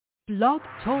Blog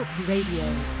Talk Radio.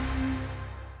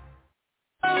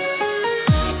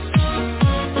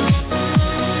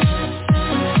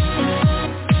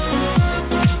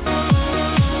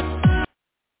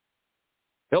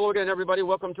 Hello again, everybody.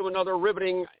 Welcome to another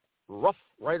riveting Rough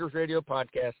Riders Radio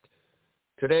podcast.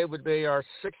 Today would be our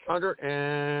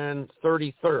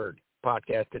 633rd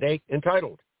podcast today,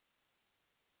 entitled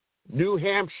New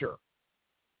Hampshire.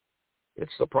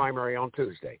 It's the primary on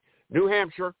Tuesday. New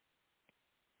Hampshire,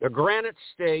 the Granite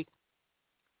State,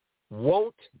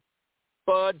 won't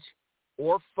budge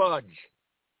or fudge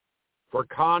for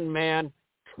Conman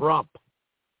Trump.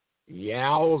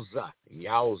 Yowza,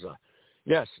 yowza.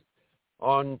 Yes,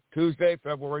 on Tuesday,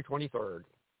 February 23rd,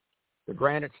 the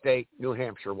Granite State, New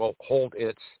Hampshire, will hold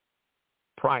its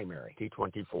primary,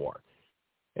 T24.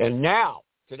 And now,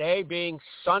 today being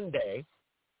Sunday,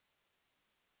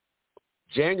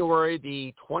 January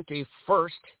the 21st,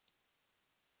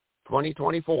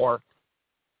 2024,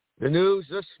 the news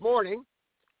this morning,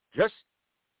 just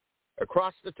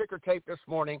across the ticker tape this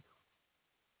morning,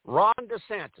 Ron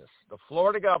DeSantis, the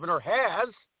Florida governor, has,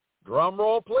 drum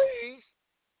roll please,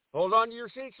 hold on to your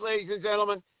seats, ladies and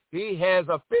gentlemen, he has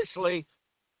officially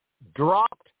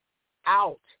dropped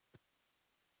out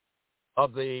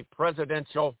of the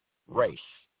presidential race.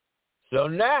 So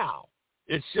now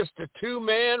it's just a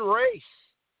two-man race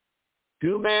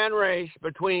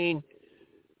between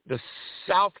the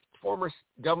former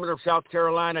governor of South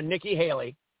Carolina, Nikki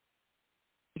Haley,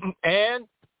 and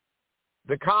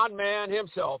the con man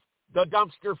himself, the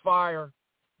dumpster fire,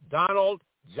 Donald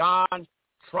John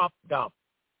Trump Dump.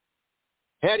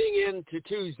 Heading into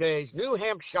Tuesday's New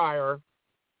Hampshire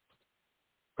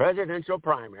presidential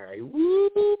primary.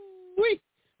 Woo-wee!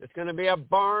 It's going to be a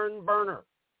barn burner.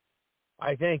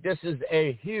 I think this is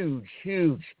a huge,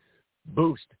 huge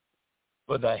boost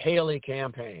for the Haley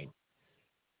campaign.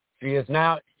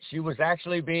 She was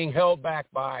actually being held back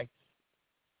by,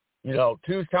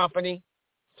 two's company,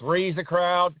 three's a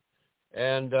crowd,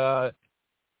 and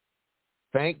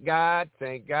thank God,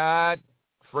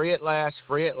 free at last,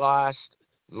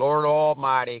 Lord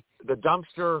Almighty. The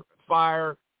dumpster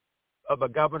fire of a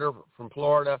governor from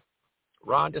Florida,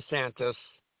 Ron DeSantis,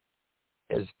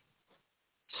 has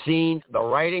seen the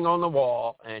writing on the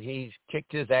wall, and he's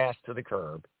kicked his ass to the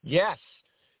curb. Yes,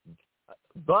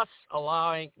 thus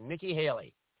allowing Nikki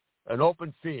Haley an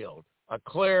open field, a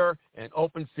clear and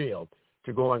open field,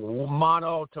 to going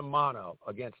mano to mano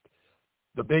against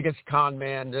the biggest con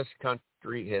man this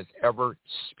country has ever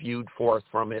spewed forth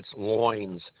from its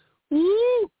loins.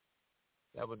 Woo!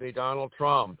 That would be Donald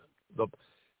Trump, the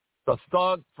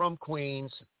thug from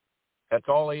Queens. That's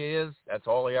all he is. That's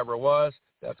all he ever was.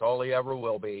 That's all he ever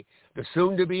will be. The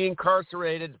soon-to-be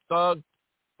incarcerated thug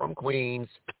from Queens.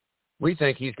 We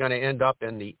think he's going to end up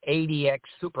in the ADX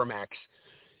Supermax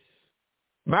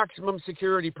maximum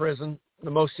security prison,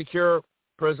 the most secure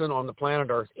prison on the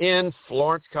planet Earth, in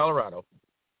Florence, Colorado,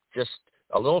 just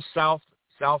a little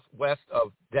southwest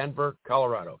of Denver,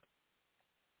 Colorado.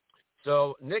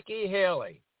 So Nikki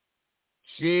Haley,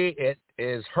 it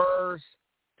is hers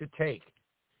to take.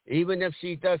 Even if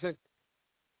she doesn't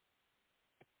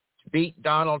beat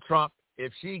Donald Trump,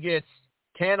 if she gets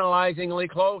tantalizingly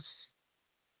close,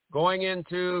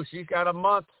 she's got a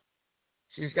month.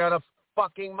 She's got a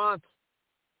fucking month,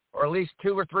 or at least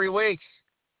 2 or 3 weeks,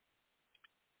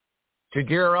 to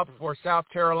gear up for South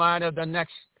Carolina, the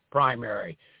next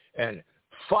primary. And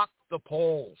fuck the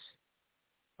polls.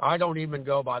 I don't even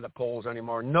go by the polls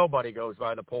anymore. Nobody goes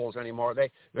by the polls anymore.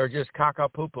 They're just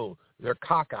caca-poo-poo. They're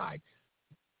cockeyed.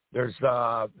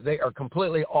 They are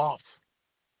completely off.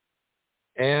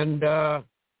 And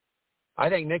I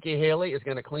think Nikki Haley is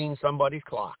going to clean somebody's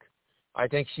clock. I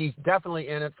think she's definitely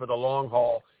in it for the long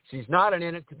haul. She's not in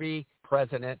it to be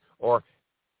president or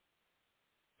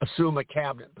assume a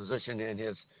cabinet position in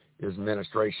his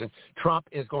administration. Trump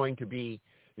is going to be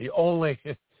the only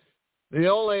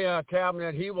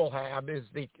cabinet he will have is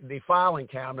the filing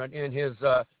cabinet in his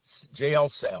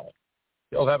jail cell.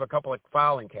 He'll have a couple of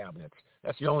filing cabinets.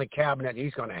 That's the only cabinet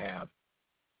he's going to have.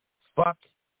 Fuck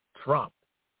Trump.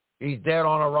 He's dead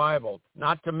on arrival.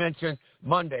 Not to mention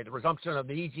Monday, the resumption of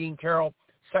the E. Jean Carroll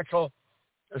sexual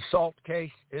assault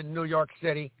case in New York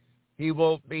City. He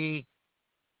will be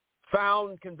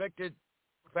found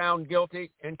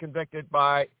guilty and convicted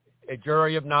by a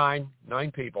jury of nine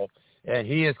people. And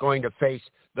he is going to face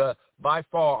by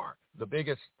far the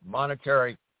biggest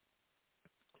monetary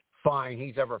fine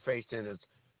he's ever faced in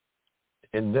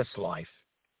this life,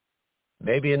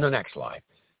 maybe in the next life.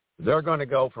 They're going to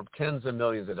go for tens of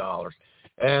millions of dollars.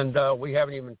 And we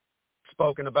haven't even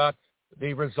spoken about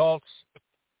the results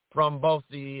from both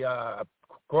the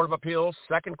Court of Appeals,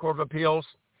 Second Court of Appeals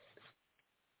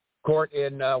Court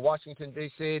in Washington,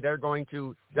 D.C., they're going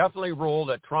to definitely rule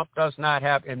that Trump does not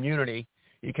have immunity.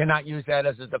 He cannot use that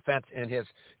as a defense in his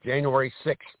January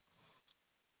 6th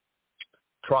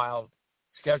trial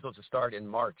scheduled to start in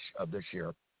March of this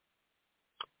year.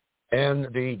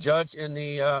 And the judge in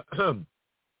the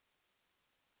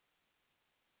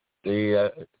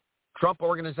Trump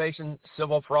Organization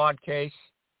civil fraud case,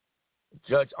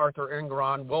 Judge Arthur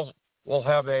Engoron, will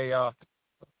have an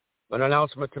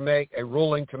announcement to make, a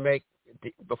ruling to make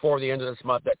before the end of this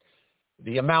month that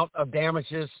the amount of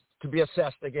damages to be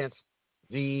assessed against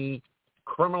the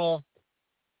criminal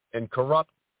and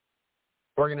corrupt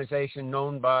organization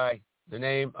known by the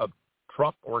name of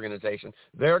Trump Organization,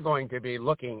 they're going to be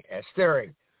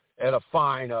staring at a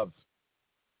fine of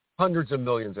hundreds of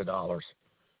millions of dollars.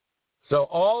 So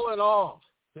all in all,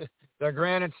 the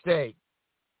Granite State,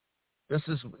 this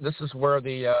is where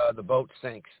the boat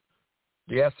sinks.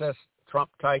 The SS Trump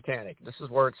Titanic. This is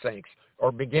where it sinks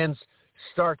or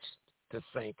starts to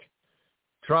sink.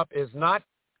 Trump is not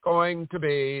going to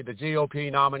be the GOP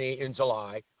nominee in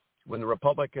July when the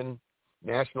Republican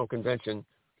National Convention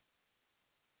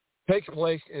takes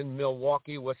place in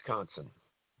Milwaukee, Wisconsin.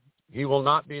 He will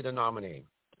not be the nominee.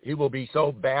 He will be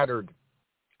so battered,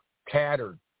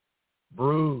 tattered,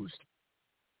 bruised,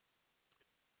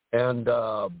 and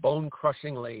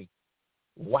bone-crushingly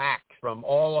whacked from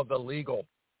all of the legal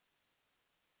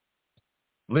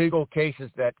cases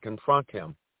that confront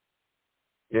him.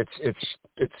 It's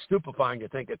stupefying to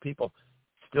think that people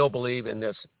still believe in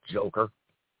this joker,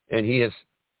 and he is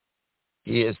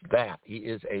that. He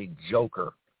is a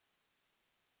joker,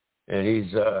 and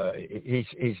he's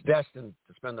destined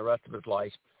to spend the rest of his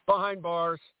life behind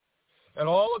bars. And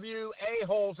all of you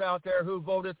a-holes out there who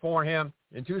voted for him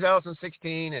in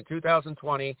 2016 and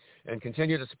 2020 and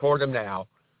continue to support him now,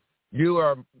 you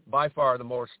are by far the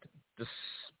most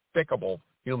despicable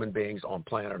human beings on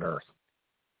planet Earth.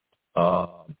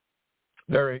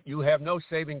 You have no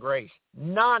saving grace.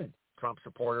 None, Trump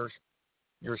supporters.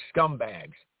 You're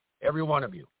scumbags. Every one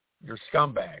of you. You're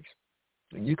scumbags.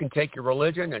 And you can take your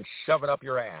religion and shove it up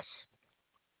your ass.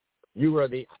 You are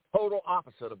the total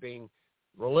opposite of being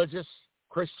religious,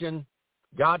 Christian,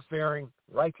 God-fearing,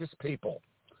 righteous people.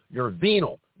 You're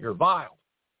venal. You're vile.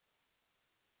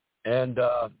 And,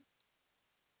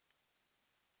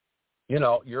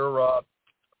 you're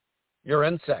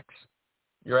insects.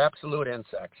 You're absolute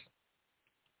insects.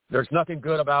 There's nothing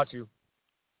good about you.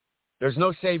 There's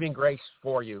no saving grace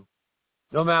for you.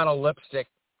 No amount of lipstick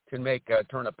can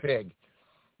turn a pig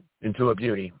into a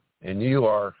beauty. And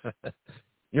you're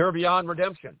beyond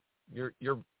redemption.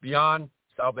 You're beyond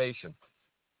salvation.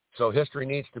 So history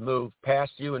needs to move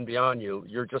past you and beyond you.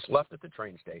 You're just left at the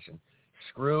train station.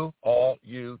 Screw all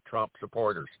you Trump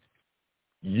supporters.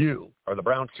 You are the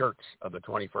brown shirts of the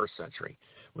 21st century.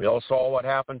 We all saw what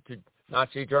happened to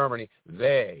Nazi Germany.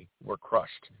 They were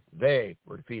crushed. They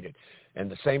were defeated.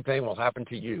 And the same thing will happen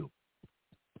to you.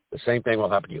 The same thing will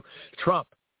happen to you. Trump,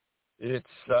 this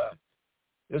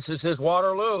is his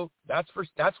Waterloo. That's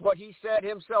what he said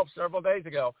himself several days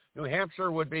ago. New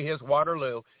Hampshire would be his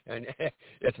Waterloo, and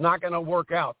it's not going to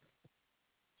work out.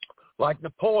 Like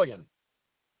Napoleon.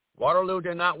 Waterloo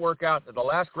did not work out. The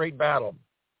last great battle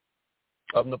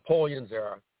of Napoleon's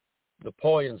era,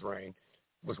 Napoleon's reign,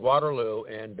 was Waterloo,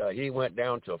 and he went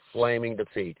down to a flaming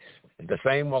defeat. And the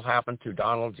same will happen to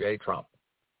Donald J. Trump.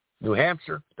 New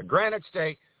Hampshire, the Granite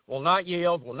State, will not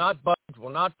yield, will not budge, will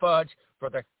not fudge for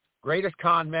the greatest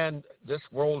con man this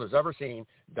world has ever seen,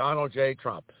 Donald J.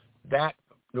 Trump. That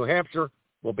New Hampshire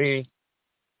will be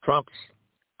Trump's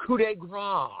coup de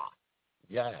grace.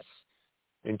 Yes,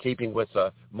 in keeping with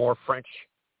more French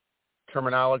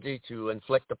terminology to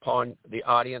inflict upon the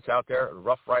audience out there,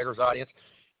 Rough Riders audience.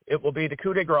 It will be the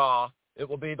coup de grace. It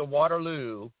will be the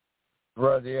Waterloo,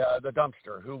 where the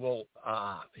dumpster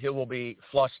he will be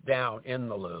flushed down in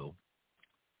the loo,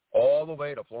 all the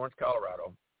way to Florence,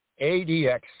 Colorado.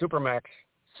 ADX, Supermax,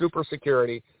 Super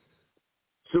Security,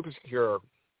 Super Secure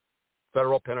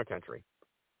Federal Penitentiary.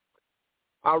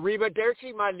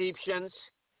 Arrivederci, my Liebchens.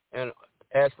 And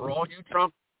as for all you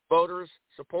Trump voters,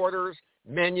 supporters,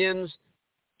 minions,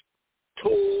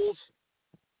 tools,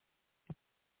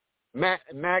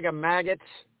 MAGA maggots,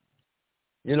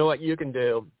 you know what you can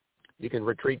do? You can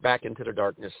retreat back into the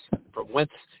darkness from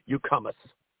whence you cometh.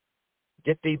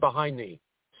 Get thee behind thee,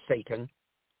 Satan.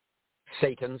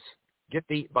 Satans, get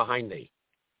thee behind thee.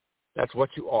 That's what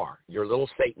you are. You're little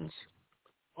Satans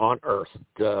on earth.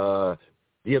 The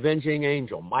avenging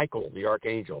angel, Michael, the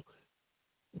archangel,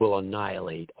 will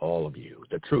annihilate all of you.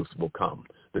 The truth will come.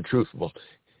 The truth will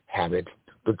have it.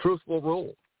 The truth will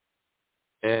rule.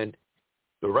 And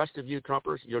the rest of you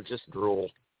Trumpers, you'll just drool.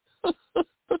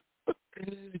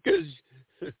 Because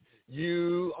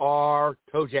you are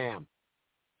toe jam.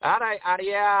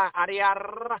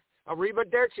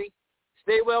 Arrivederci.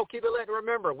 Stay well, keep it lit. And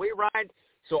remember, we ride,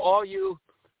 so all you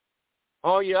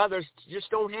others just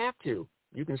don't have to.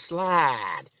 You can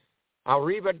slide.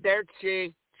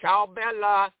 Arrivederci. Ciao,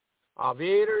 Bella. Auf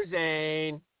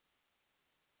Wiedersehen.